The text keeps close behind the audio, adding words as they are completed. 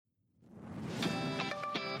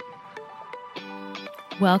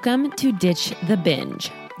Welcome to Ditch the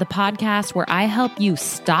Binge, the podcast where I help you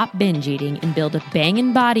stop binge eating and build a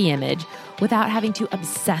banging body image without having to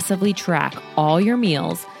obsessively track all your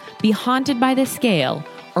meals, be haunted by the scale,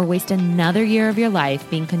 or waste another year of your life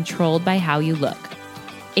being controlled by how you look.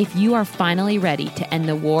 If you are finally ready to end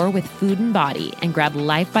the war with food and body and grab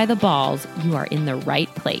life by the balls, you are in the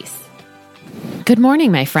right place. Good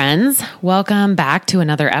morning, my friends. Welcome back to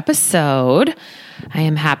another episode. I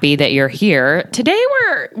am happy that you're here. Today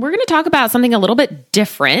we're going to talk about something a little bit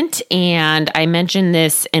different, and I mentioned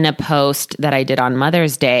this in a post that I did on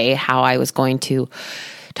Mother's Day, how I was going to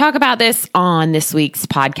talk about this on this week's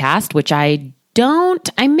podcast, which I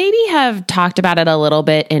maybe have talked about it a little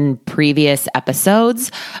bit in previous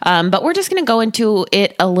episodes, but we're just going to go into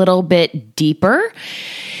it a little bit deeper.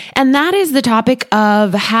 And that is the topic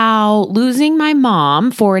of how losing my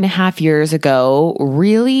mom 4.5 years ago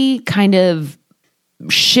really kind of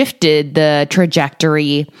shifted the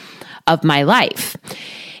trajectory of my life.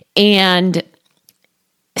 And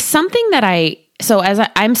something that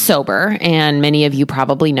I'm sober, and many of you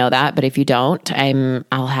probably know that, but if you don't,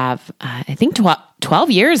 I'll have, I think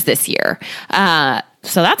 12 years this year.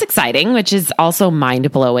 So that's exciting, which is also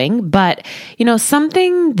mind blowing. But,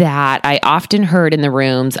 something that I often heard in the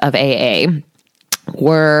rooms of AA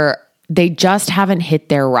were they just haven't hit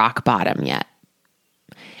their rock bottom yet.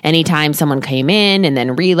 Anytime someone came in and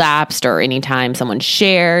then relapsed, or anytime someone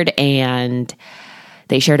shared and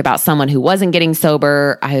they shared about someone who wasn't getting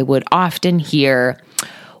sober, I would often hear,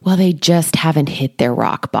 well, they just haven't hit their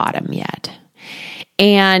rock bottom yet.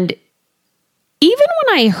 And even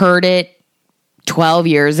when I heard it 12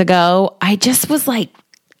 years ago, I just was like,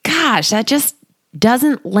 gosh, that just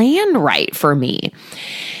doesn't land right for me.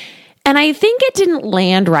 And I think it didn't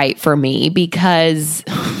land right for me because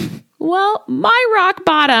well, my rock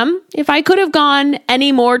bottom, if I could have gone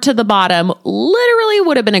any more to the bottom, literally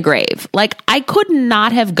would have been a grave. Like, I could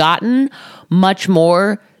not have gotten much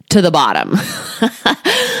more to the bottom. Like,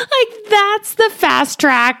 that's the fast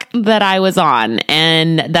track that I was on.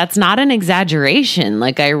 And that's not an exaggeration.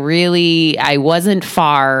 Like, I wasn't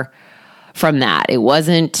far from that. It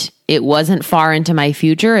wasn't far into my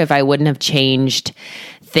future if I wouldn't have changed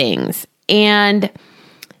things. And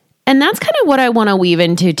that's kind of what I want to weave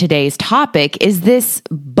into today's topic is this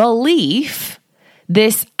belief,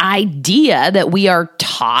 this idea that we are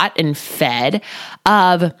taught and fed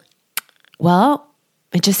of, well,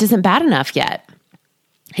 it just isn't bad enough yet.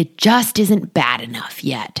 It just isn't bad enough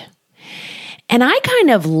yet. And I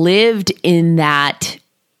kind of lived in that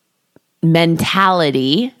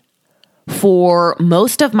mentality for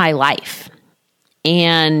most of my life.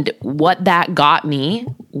 And what that got me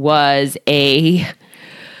was a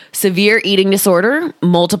severe eating disorder,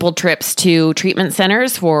 multiple trips to treatment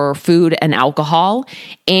centers for food and alcohol,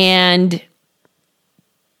 and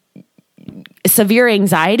severe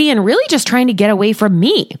anxiety, and really just trying to get away from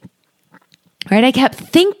me. Right? I kept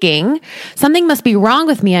thinking something must be wrong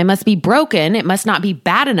with me. I must be broken. It must not be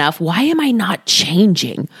bad enough. Why am I not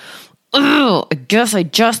changing? I guess I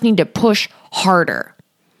just need to push harder.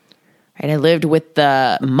 Right? I lived with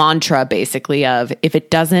the mantra basically of if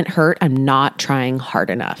it doesn't hurt, I'm not trying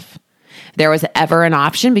hard enough. If there was ever an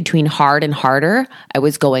option between hard and harder, I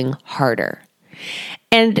was going harder.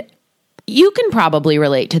 And you can probably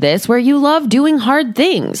relate to this where you love doing hard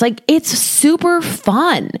things. Like, it's super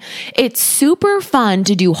fun. It's super fun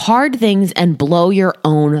to do hard things and blow your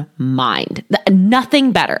own mind.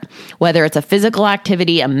 Nothing better, whether it's a physical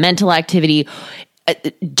activity, a mental activity,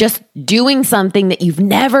 just doing something that you've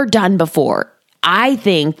never done before. I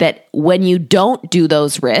think that when you don't do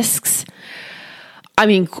those risks,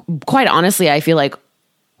 quite honestly, I feel like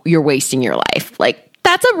you're wasting your life. Like,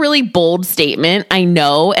 that's a really bold statement, I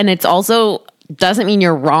know. And it's also doesn't mean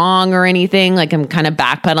you're wrong or anything. Like, I'm kind of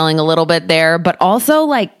backpedaling a little bit there, but also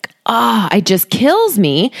like, it just kills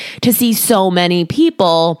me to see so many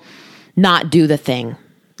people not do the thing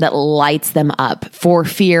that lights them up for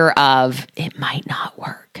fear of it might not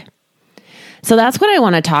work. So that's what I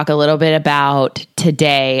want to talk a little bit about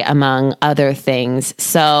today, among other things.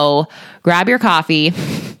 So grab your coffee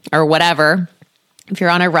or whatever. If you're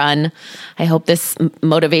on a run, I hope this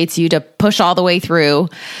motivates you to push all the way through.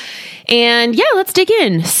 And yeah, let's dig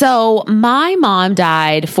in. So my mom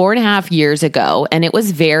died 4.5 years ago, and it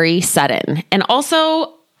was very sudden. And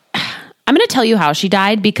also, I'm going to tell you how she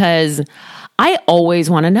died because I always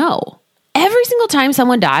want to know. Every single time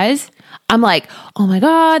someone dies, I'm like, oh my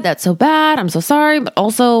God, that's so bad. I'm so sorry. But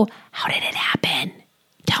also, how did it happen?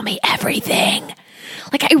 Tell me everything.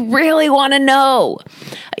 Like, I really want to know.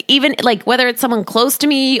 Even like whether it's someone close to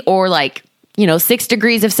me or like 6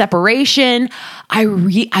 degrees of separation. I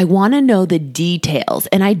want to know the details.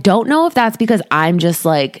 And I don't know if that's because I'm just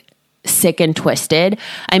like sick and twisted.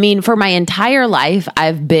 I mean, for my entire life,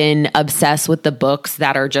 I've been obsessed with the books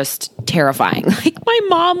that are just terrifying. Like my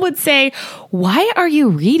mom would say, why are you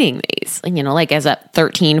reading these? Like as a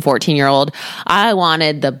 13, 14-year-old, I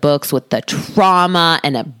wanted the books with the trauma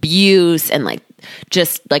and abuse and like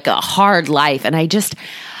just like a hard life. And I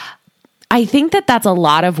think that that's a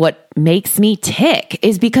lot of what makes me tick,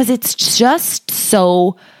 is because it's just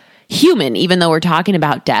so human, even though we're talking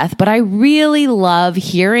about death. But I really love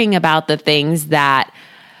hearing about the things the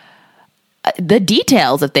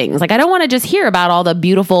details of things. Like I don't want to just hear about all the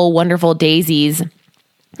beautiful, wonderful daisies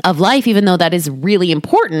of life, even though that is really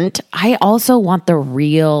important. I also want the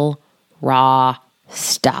real, raw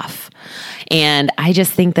stuff. And I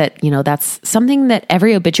just think that, that's something that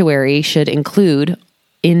every obituary should include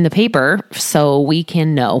in the paper so we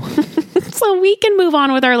can know. So we can move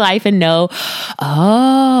on with our life and know,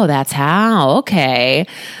 oh, that's how, okay.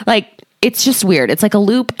 Like, it's just weird. It's like a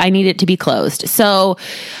loop. I need it to be closed. So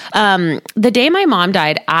the day my mom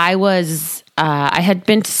died, I had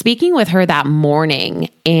been speaking with her that morning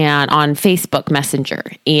and on Facebook Messenger.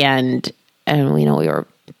 And we were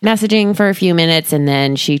messaging for a few minutes, and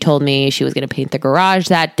then she told me she was going to paint the garage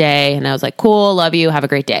that day. And I was like, cool, love you, have a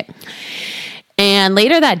great day. And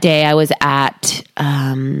later that day, I was at,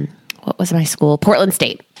 what was my school? Portland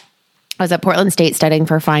State. I was at Portland State studying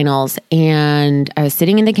for finals, and I was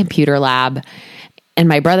sitting in the computer lab, and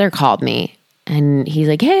my brother called me, and he's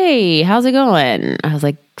like, hey, how's it going? I was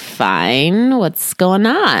like, fine, what's going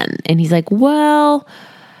on? And he's like, well,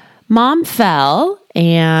 mom fell,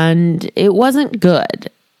 and it wasn't good.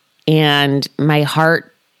 And my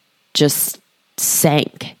heart just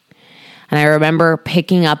sank. And I remember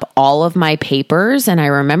picking up all of my papers, and I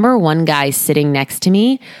remember one guy sitting next to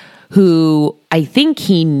me who I think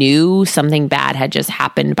he knew something bad had just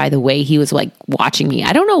happened by the way he was like watching me.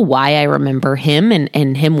 I don't know why I remember him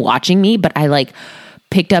and him watching me, but I like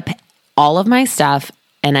picked up all of my stuff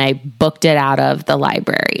and I booked it out of the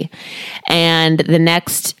library. And the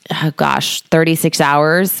next, 36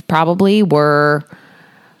 hours probably were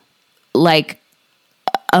like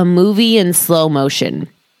a movie in slow motion.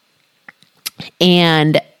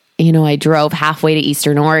 And, I drove halfway to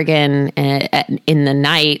Eastern Oregon in the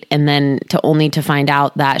night, and then only to find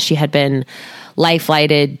out that she had been life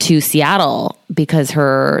flighted to Seattle because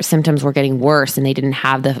her symptoms were getting worse and they didn't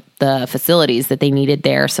have the facilities that they needed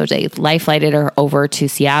there. So they life flighted her over to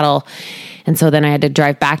Seattle. And so then I had to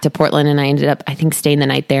drive back to Portland, and I ended up, I think, staying the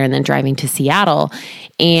night there and then driving to Seattle.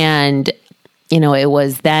 And it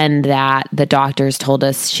was then that the doctors told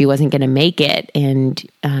us she wasn't going to make it. And,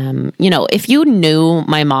 if you knew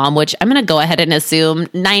my mom, which I'm going to go ahead and assume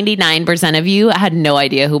 99% of you had no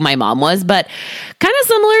idea who my mom was, but kind of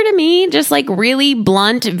similar to me, just like really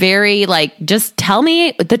blunt, very like, just tell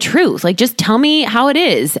me the truth. Like, just tell me how it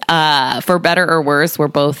is, for better or worse. We're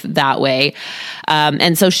both that way.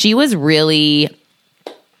 And so she was really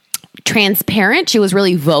transparent. She was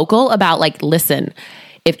really vocal about like, listen,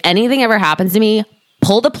 if anything ever happens to me,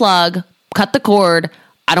 pull the plug, cut the cord.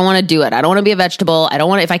 I don't want to do it. I don't want to be a vegetable. I don't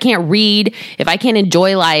want to, if I can't read, if I can't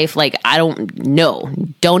enjoy life, like, I don't know.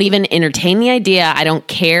 Don't even entertain the idea. I don't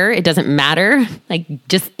care. It doesn't matter. Like,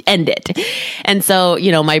 just end it. And so,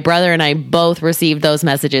 my brother and I both received those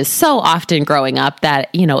messages so often growing up that,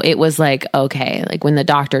 it was like, okay, like when the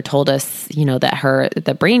doctor told us, that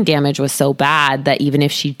the brain damage was so bad that even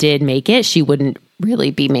if she did make it, she wouldn't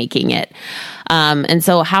really be making it. And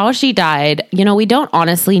so how she died, we don't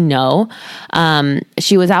honestly know.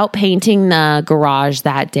 She was out painting the garage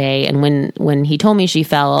that day. And when he told me she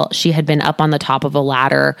fell, she had been up on the top of a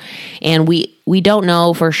ladder, and we don't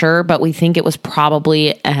know for sure, but we think it was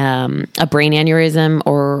probably, a brain aneurysm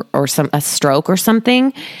or a stroke or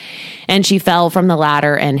something. And she fell from the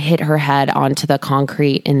ladder and hit her head onto the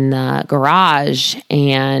concrete in the garage.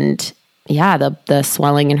 And yeah, the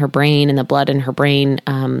swelling in her brain and the blood in her brain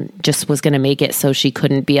just was going to make it so she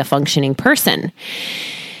couldn't be a functioning person.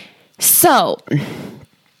 So,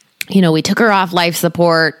 we took her off life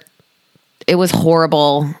support. It was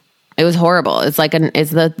horrible. It was horrible. It's like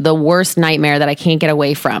it's the worst nightmare that I can't get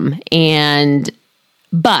away from. And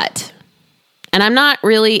I'm not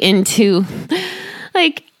really into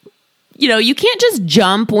like, you can't just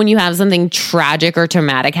jump when you have something tragic or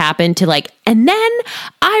traumatic happen to like, and then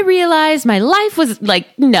I realized my life was like,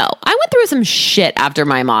 no, I went through some shit after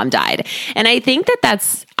my mom died. And I think that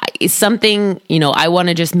that's something, I want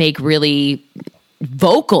to just make really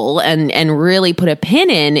vocal and really put a pin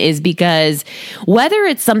in is because whether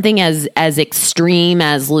it's something as extreme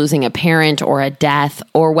as losing a parent or a death,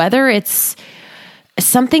 or whether it's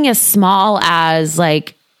something as small as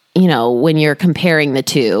like, when you're comparing the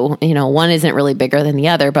two, one isn't really bigger than the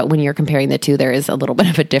other, but when you're comparing the two, there is a little bit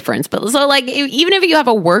of a difference. But so like, even if you have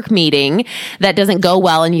a work meeting that doesn't go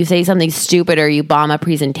well and you say something stupid or you bomb a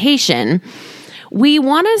presentation, we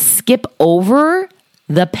want to skip over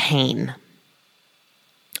the pain.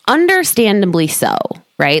 Understandably so,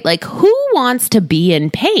 right? Like, who wants to be in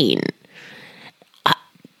pain?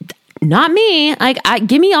 Not me. Like,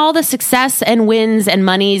 give me all the success and wins and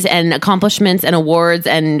monies and accomplishments and awards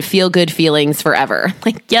and feel good feelings forever.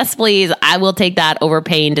 Like, yes, please. I will take that over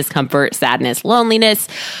pain, discomfort, sadness, loneliness,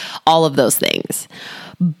 all of those things.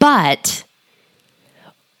 But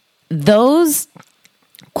those,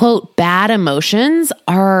 quote, bad emotions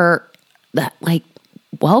are like,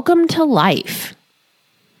 welcome to life.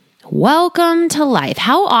 Welcome to life.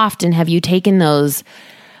 How often have you taken those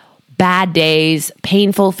bad days,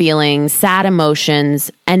 painful feelings, sad emotions,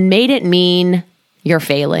 and made it mean you're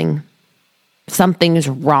failing? Something's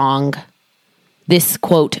wrong. This,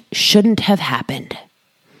 quote, shouldn't have happened.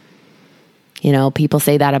 People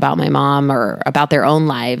say that about my mom or about their own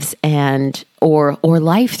lives, and or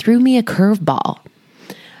life threw me a curveball.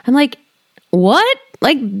 I'm like, what?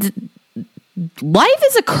 Like, life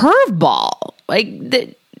is a curveball. Like,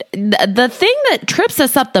 the thing that trips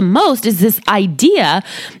us up the most is this idea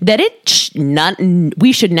that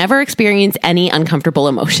we should never experience any uncomfortable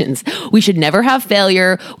emotions. We should never have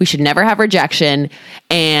failure. We should never have rejection.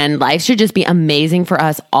 And life should just be amazing for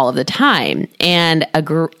us all of the time. And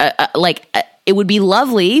it would be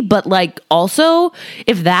lovely, but like also,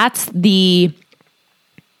 if that's the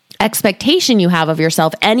expectation you have of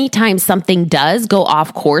yourself, anytime something does go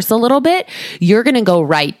off course a little bit, you're going to go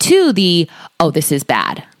right to this is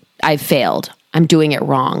bad. I've failed. I'm doing it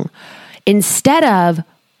wrong. Instead of,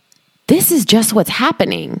 this is just what's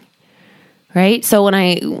happening. Right? So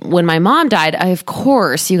when my mom died, of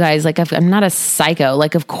course, you guys, like, I'm not a psycho.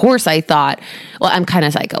 Like, of course I thought, well, I'm kind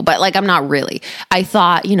of psycho, but like, I'm not really. I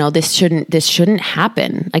thought, this shouldn't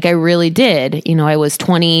happen. Like, I really did. I was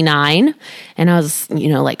 29 and I was,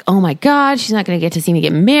 like, oh my God, she's not going to get to see me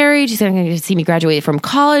get married. She's not going to get to see me graduate from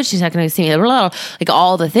college. She's not going to see me, like,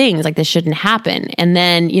 all the things, like, this shouldn't happen. And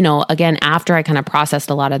then, again, after I kind of processed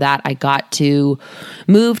a lot of that, I got to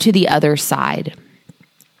move to the other side.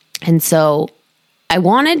 And so I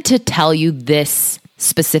wanted to tell you this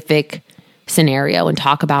specific scenario and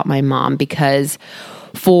talk about my mom, because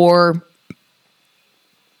for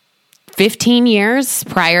 15 years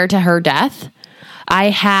prior to her death,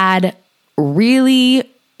 I had really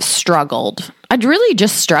struggled. I'd really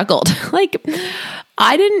just struggled. Like,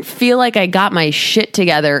 I didn't feel like I got my shit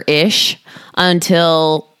together-ish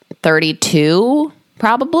until 32,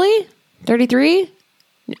 probably 33.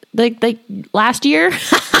 Like last year,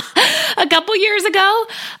 a couple years ago.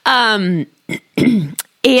 And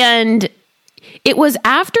it was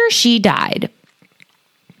after she died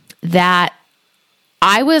that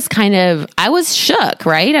I was shook,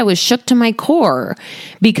 right? I was shook to my core,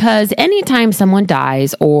 because anytime someone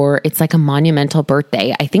dies or it's like a monumental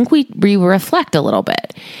birthday, I think we reflect a little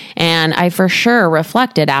bit. And I for sure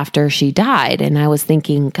reflected after she died. And I was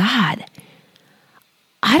thinking, God,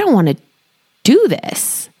 I don't want to do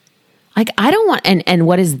this. Like, I don't want, and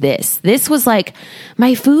what is this? This was like,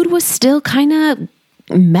 my food was still kind of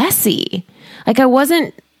messy. Like, I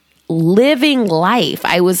wasn't living life.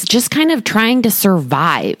 I was just kind of trying to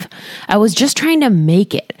survive. I was just trying to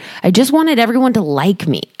make it. I just wanted everyone to like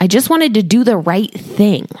me. I just wanted to do the right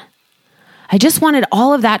thing. I just wanted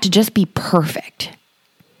all of that to just be perfect.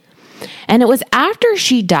 And it was after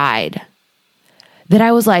she died that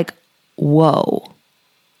I was like, whoa.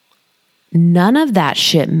 None of that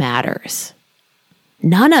shit matters.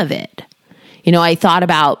 None of it. I thought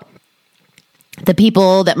about the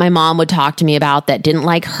people that my mom would talk to me about that didn't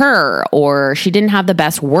like her, or she didn't have the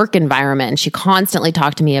best work environment. And she constantly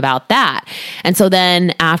talked to me about that. And so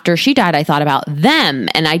then after she died, I thought about them.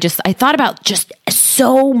 And I thought about just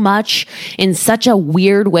so much in such a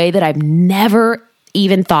weird way that I've never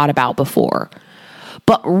even thought about before.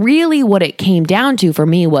 But really what it came down to for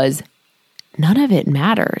me was none of it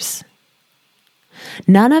matters.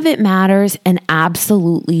 None of it matters, and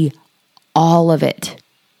absolutely all of it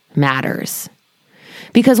matters.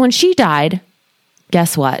 Because when she died,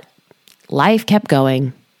 guess what? Life kept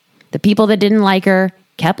going. The people that didn't like her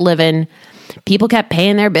kept living. People kept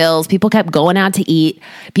paying their bills. People kept going out to eat.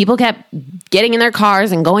 People kept getting in their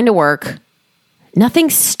cars and going to work.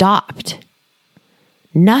 Nothing stopped.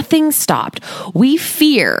 Nothing stopped. We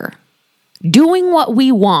fear doing what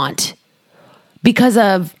we want because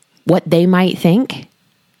of what they might think.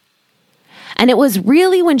 And it was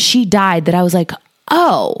really when she died that I was like,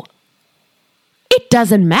 oh, it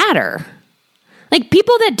doesn't matter. Like,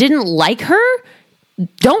 people that didn't like her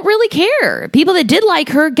don't really care. People that did like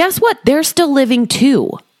her, guess what? They're still living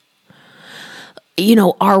too. You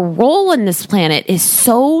know, our role in this planet is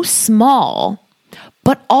so small,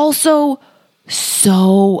 but also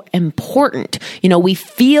so important. You know, we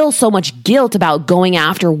feel so much guilt about going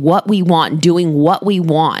after what we want, doing what we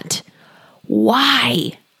want.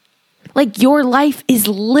 Why? Like, your life is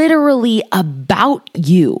literally about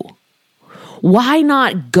you. Why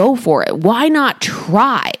not go for it? Why not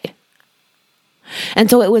try? And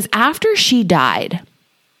so it was after she died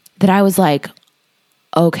that I was like,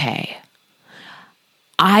 okay,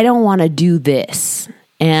 I don't want to do this.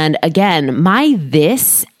 And again, my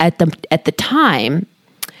this at the time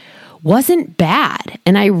wasn't bad.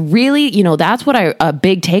 And I really, you know, that's what a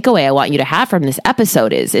big takeaway I want you to have from this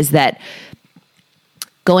episode is that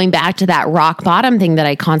going back to that rock bottom thing that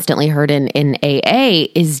I constantly heard in AA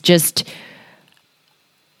is just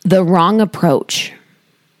the wrong approach.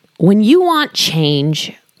 When you want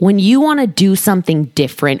change, when you want to do something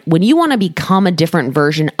different, when you want to become a different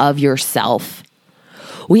version of yourself,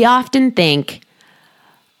 we often think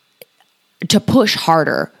to push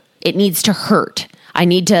harder, it needs to hurt. I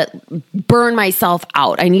need to burn myself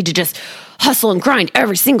out. I need to just hustle and grind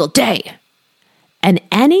every single day. And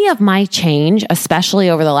any of my change, especially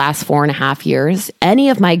over the last 4.5 years, any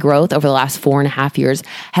of my growth over the last 4.5 years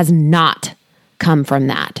has not come from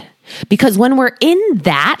that. Because when we're in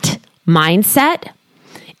that mindset,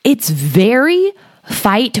 it's very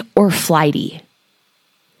fight or flighty.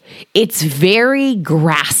 It's very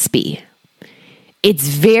graspy. It's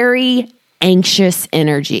very anxious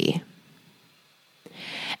energy.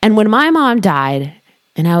 And when my mom died,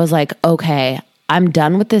 and I was like, okay, I'm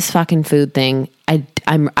done with this fucking food thing.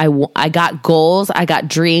 I got goals, I got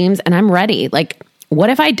dreams, and I'm ready. Like, what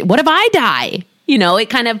if I die? You know, it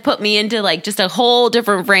kind of put me into like just a whole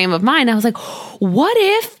different frame of mind. I was like, what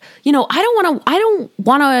if, you know, I don't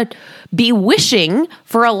want to be wishing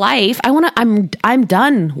for a life. I'm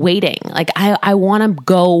done waiting. Like, I want to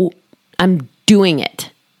go, I'm doing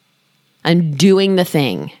it. I'm doing the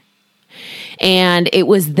thing. And it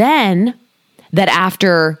was then that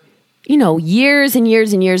after, you know, years and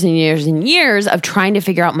years and years and years and years of trying to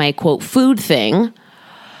figure out my quote food thing,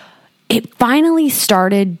 it finally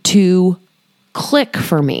started to click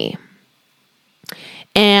for me.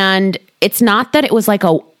 And it's not that it was like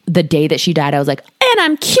the day that she died, I was like, and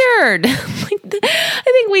I'm cured. I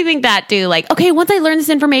think we think that too. Like, okay, once I learn this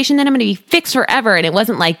information, then I'm going to be fixed forever. And it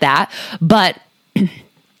wasn't like that. But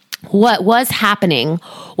what was happening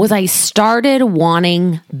was I started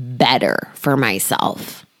wanting better for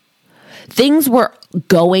myself. Things were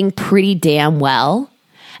going pretty damn well,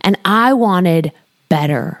 and I wanted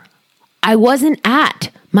better. I wasn't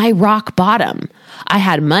at my rock bottom. I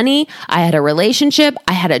had money, I had a relationship,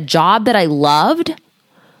 I had a job that I loved.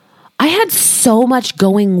 I had so much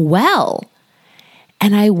going well,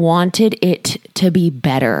 and I wanted it to be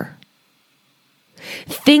better.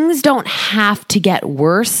 Things don't have to get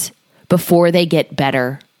worse before they get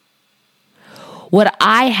better. What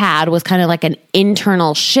I had was kind of like an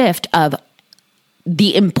internal shift of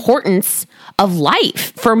the importance of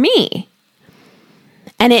life for me.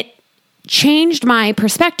 And it changed my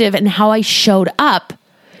perspective and how I showed up,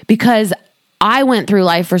 because I went through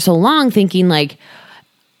life for so long thinking like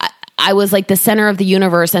I was like the center of the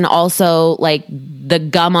universe and also like the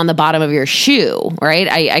gum on the bottom of your shoe, right?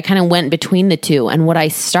 I kind of went between the two. And what I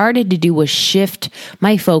started to do was shift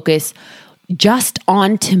my focus just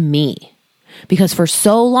onto me. Because for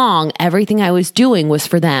so long, everything I was doing was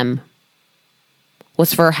for them,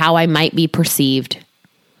 was for how I might be perceived,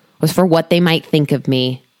 was for what they might think of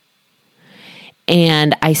me.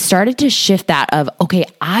 And I started to shift that of, okay,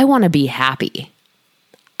 I want to be happy.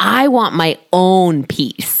 I want my own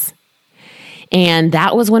peace. And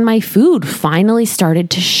that was when my food finally started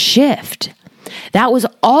to shift. That was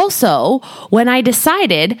also when I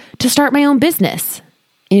decided to start my own business.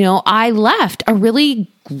 You know, I left a really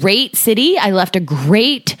great city. I left a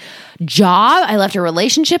great job. I left a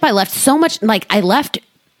relationship. I left so much, like I left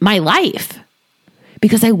my life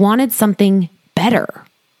because I wanted something better.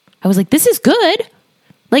 I was like, this is good.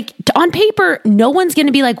 Like on paper, no one's going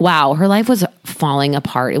to be like, wow, her life was falling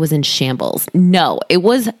apart. It was in shambles. No, it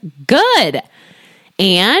was good.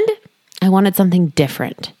 And I wanted something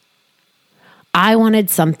different. I wanted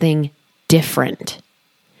something different.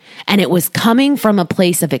 And it was coming from a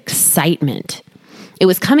place of excitement. It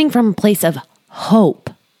was coming from a place of hope,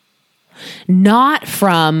 not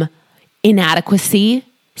from inadequacy,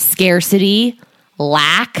 scarcity,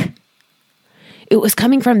 lack. It was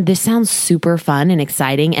coming from, this sounds super fun and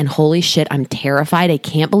exciting, and holy shit, I'm terrified. I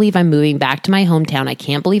can't believe I'm moving back to my hometown. I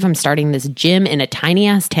can't believe I'm starting this gym in a tiny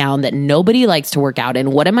ass town that nobody likes to work out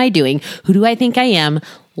in. What am I doing? Who do I think I am?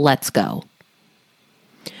 Let's go.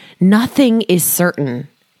 Nothing is certain.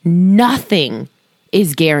 Nothing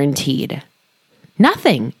is guaranteed.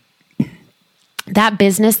 Nothing. That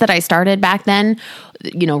business that I started back then,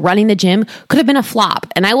 running the gym, could have been a flop.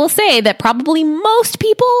 And I will say that probably most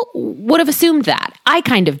people would have assumed that. I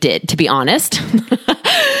kind of did, to be honest.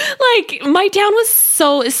 Like, my town was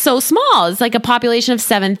so small. It's like a population of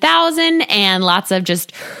 7,000 and lots of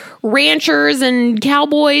just ranchers and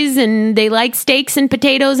cowboys, and they like steaks and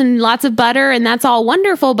potatoes and lots of butter, and that's all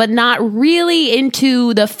wonderful, but not really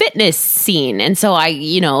into the fitness scene. And so I,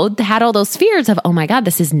 had all those fears of, oh my God,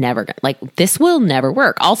 this is never this will never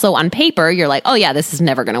work. Also on paper, you're like, oh yeah, this is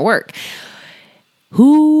never going to work.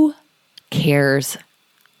 Who cares?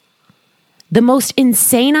 The most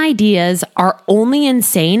insane ideas are only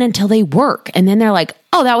insane until they work. And then they're like,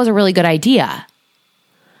 oh, that was a really good idea.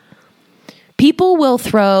 People will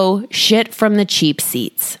throw shit from the cheap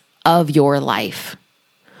seats of your life.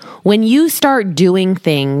 When you start doing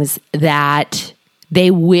things that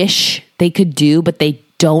they wish they could do, but they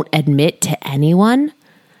don't admit to anyone,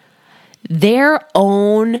 their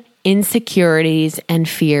own insecurities and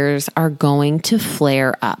fears are going to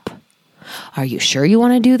flare up. Are you sure you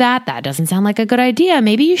want to do that? That doesn't sound like a good idea.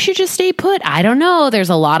 Maybe you should just stay put. I don't know.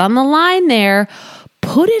 There's a lot on the line there.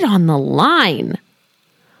 Put it on the line.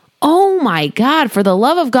 Oh my God, for the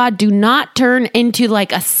love of God, do not turn into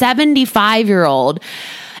like a 75-year-old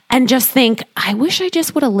and just think, I wish I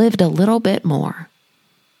just would have lived a little bit more.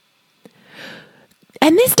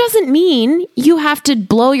 And this doesn't mean you have to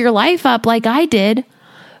blow your life up like I did,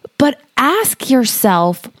 but ask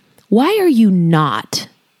yourself, why are you not?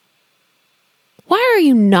 Why are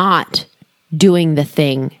you not doing the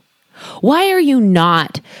thing? Why are you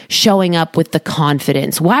not showing up with the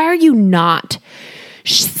confidence? Why are you not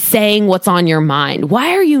saying what's on your mind?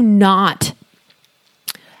 Why are you not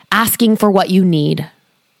asking for what you need?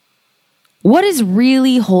 What is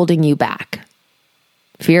really holding you back?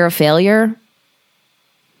 Fear of failure?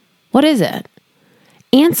 What is it?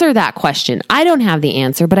 Answer that question. I don't have the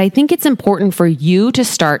answer, but I think it's important for you to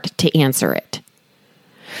start to answer it.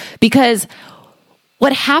 Because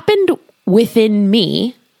what happened within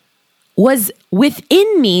me was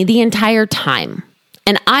within me the entire time.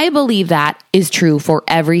 And I believe that is true for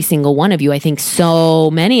every single one of you. I think so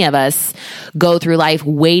many of us go through life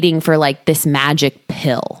waiting for like this magic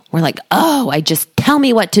pill. We're like, oh, just tell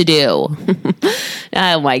me what to do.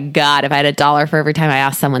 Oh my God, if I had $1 for every time I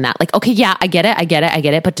asked someone that, like, okay, yeah, I get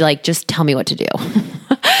it. But like, just tell me what to do.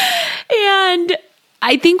 And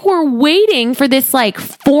I think we're waiting for this like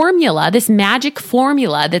formula, this magic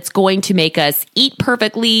formula that's going to make us eat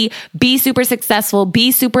perfectly, be super successful,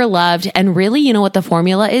 be super loved. And really, you know what the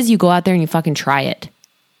formula is? You go out there and you fucking try it.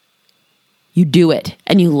 You do it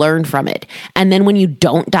and you learn from it. And then when you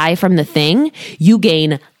don't die from the thing, you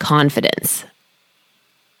gain confidence.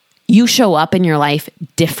 You show up in your life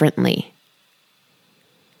differently.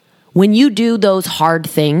 When you do those hard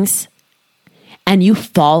things and you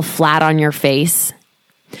fall flat on your face,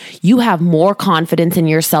 you have more confidence in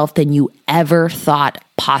yourself than you ever thought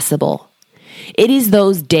possible. It is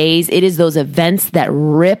those days, it is those events that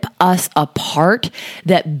rip us apart,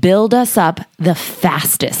 that build us up the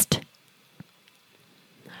fastest.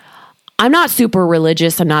 I'm not super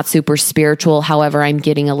religious, I'm not super spiritual. However, I'm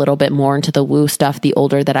getting a little bit more into the woo stuff the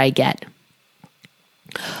older that I get.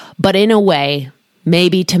 But in a way,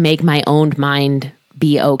 maybe to make my own mind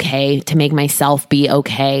be okay, to make myself be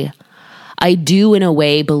okay, I do in a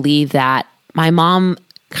way believe that my mom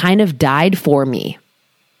kind of died for me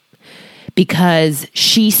because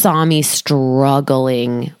she saw me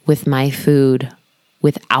struggling with my food,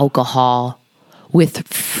 with alcohol, with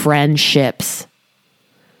friendships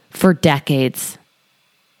for decades.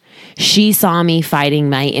 She saw me fighting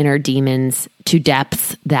my inner demons to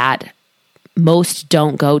depths that most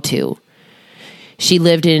don't go to. She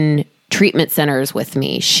lived in treatment centers with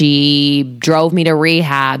me. She drove me to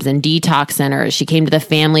rehabs and detox centers. She came to the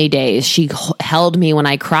family days. She held me when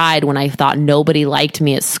I cried, when I thought nobody liked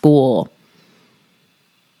me at school.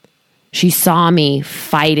 She saw me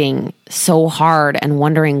fighting so hard and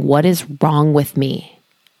wondering what is wrong with me.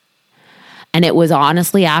 And it was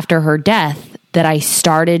honestly after her death that I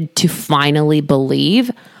started to finally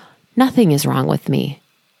believe nothing is wrong with me.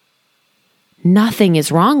 Nothing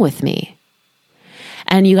is wrong with me.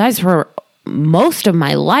 And you guys, for most of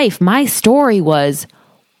my life, my story was,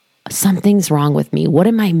 something's wrong with me. What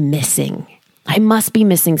am I missing? I must be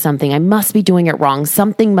missing something. I must be doing it wrong.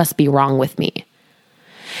 Something must be wrong with me.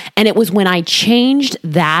 And it was when I changed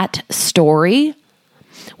that story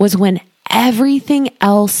was when everything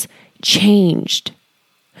else changed.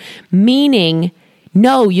 Meaning,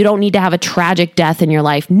 no, you don't need to have a tragic death in your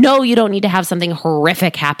life. No, you don't need to have something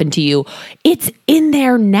horrific happen to you. It's in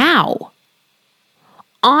there now.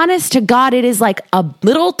 Honest to God, it is like a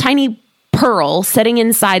little tiny pearl sitting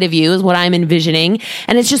inside of you is what I'm envisioning.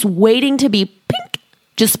 And it's just waiting to be pink,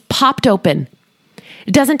 just popped open.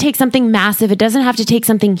 It doesn't take something massive. It doesn't have to take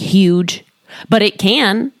something huge, but it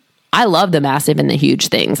can. I love the massive and the huge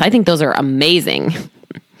things. I think those are amazing.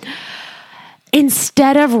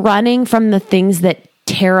 Instead of running from the things that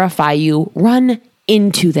terrify you, run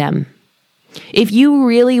into them. If you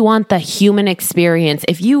really want the human experience,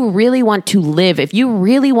 if you really want to live, if you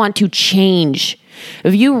really want to change,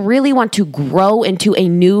 if you really want to grow into a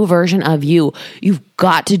new version of you, you've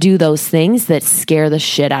got to do those things that scare the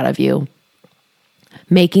shit out of you.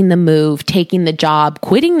 Making the move, taking the job,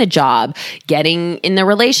 quitting the job, getting in the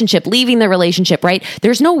relationship, leaving the relationship, right?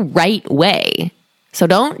 There's no right way. So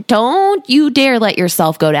don't you dare let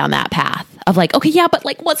yourself go down that path of like, okay, yeah, but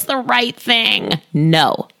like, what's the right thing?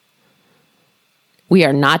 No. We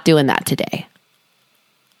are not doing that today.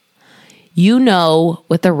 You know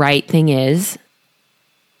what the right thing is.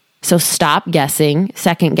 So stop guessing,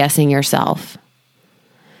 second guessing yourself.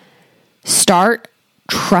 Start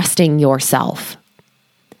trusting yourself.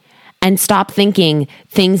 And stop thinking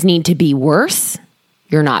things need to be worse.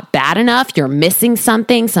 You're not bad enough. You're missing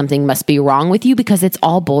something. Something must be wrong with you, because it's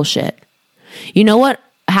all bullshit. You know what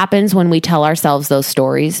happens when we tell ourselves those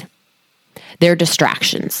stories? They're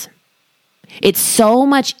distractions. It's so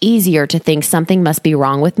much easier to think something must be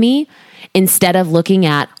wrong with me instead of looking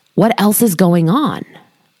at what else is going on.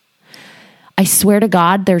 I swear to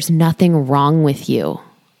God, there's nothing wrong with you.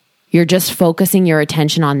 You're just focusing your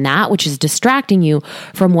attention on that, which is distracting you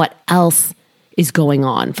from what else is going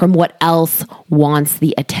on, from what else wants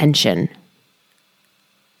the attention.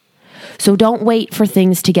 So don't wait for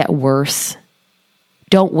things to get worse.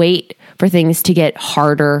 Don't wait for things to get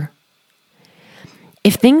harder.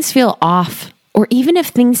 If things feel off, or even if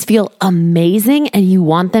things feel amazing and you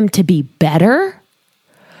want them to be better,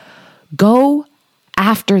 go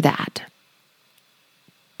after that.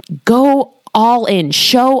 Go all in,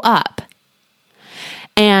 show up.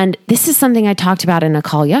 And this is something I talked about in a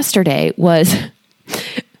call yesterday, was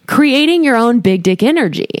creating your own big dick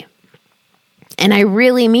energy. And I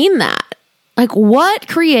really mean that. Like, what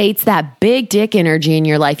creates that big dick energy in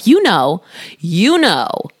your life? You know,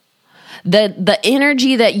 the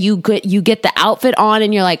energy that you get the outfit on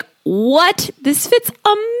and you're like, what? This fits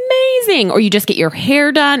amazing. Or you just get your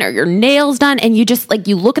hair done or your nails done and you just like,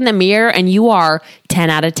 you look in the mirror and you are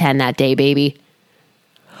 10 out of 10 that day, baby.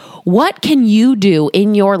 What can you do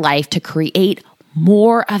in your life to create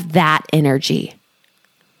more of that energy?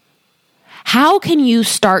 How can you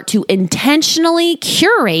start to intentionally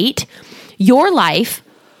curate your life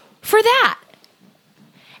for that?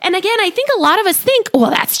 And again, I think a lot of us think,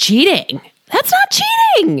 well, that's cheating. That's not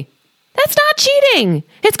cheating. That's not cheating.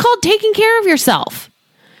 It's called taking care of yourself.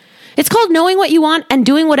 It's called knowing what you want and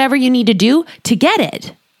doing whatever you need to do to get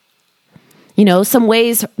it. You know, some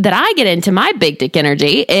ways that I get into my big dick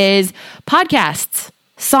energy is podcasts,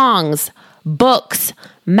 songs, books,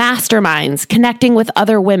 masterminds, connecting with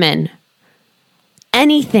other women,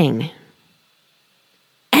 anything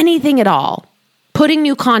at all, putting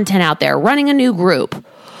new content out there, running a new group.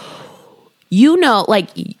 You know,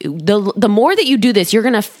 like the more that you do this, you're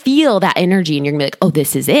going to feel that energy and you're going to be like, oh,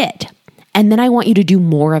 this is it. And then I want you to do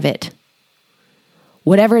more of it.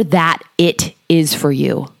 Whatever that it is for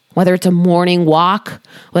you, whether it's a morning walk,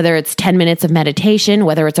 whether it's 10 minutes of meditation,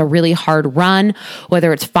 whether it's a really hard run,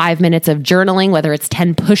 whether it's 5 minutes of journaling, whether it's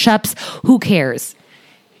 10 push-ups, who cares?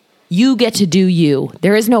 You get to do you.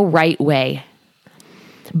 There is no right way.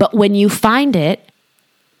 But when you find it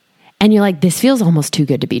and you're like, this feels almost too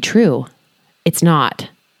good to be true, it's not.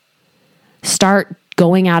 Start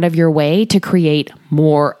going out of your way to create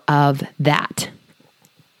more of that.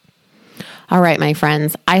 All right, my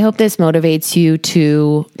friends, I hope this motivates you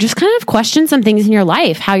to just kind of question some things in your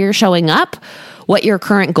life, how you're showing up, what your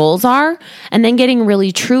current goals are, and then getting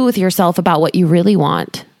really true with yourself about what you really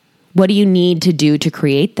want. What do you need to do to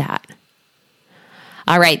create that?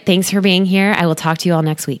 All right, thanks for being here. I will talk to you all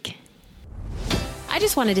next week. I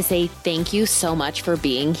just wanted to say thank you so much for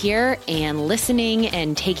being here and listening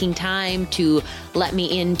and taking time to let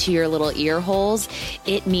me into your little ear holes.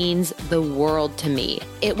 It means the world to me.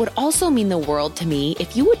 It would also mean the world to me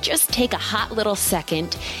if you would just take a hot little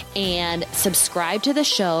second and subscribe to the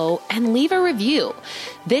show and leave a review.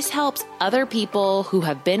 This helps other people who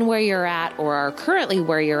have been where you're at or are currently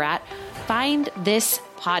where you're at find this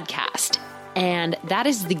podcast. And that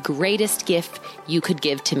is the greatest gift you could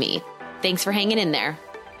give to me. Thanks for hanging in there.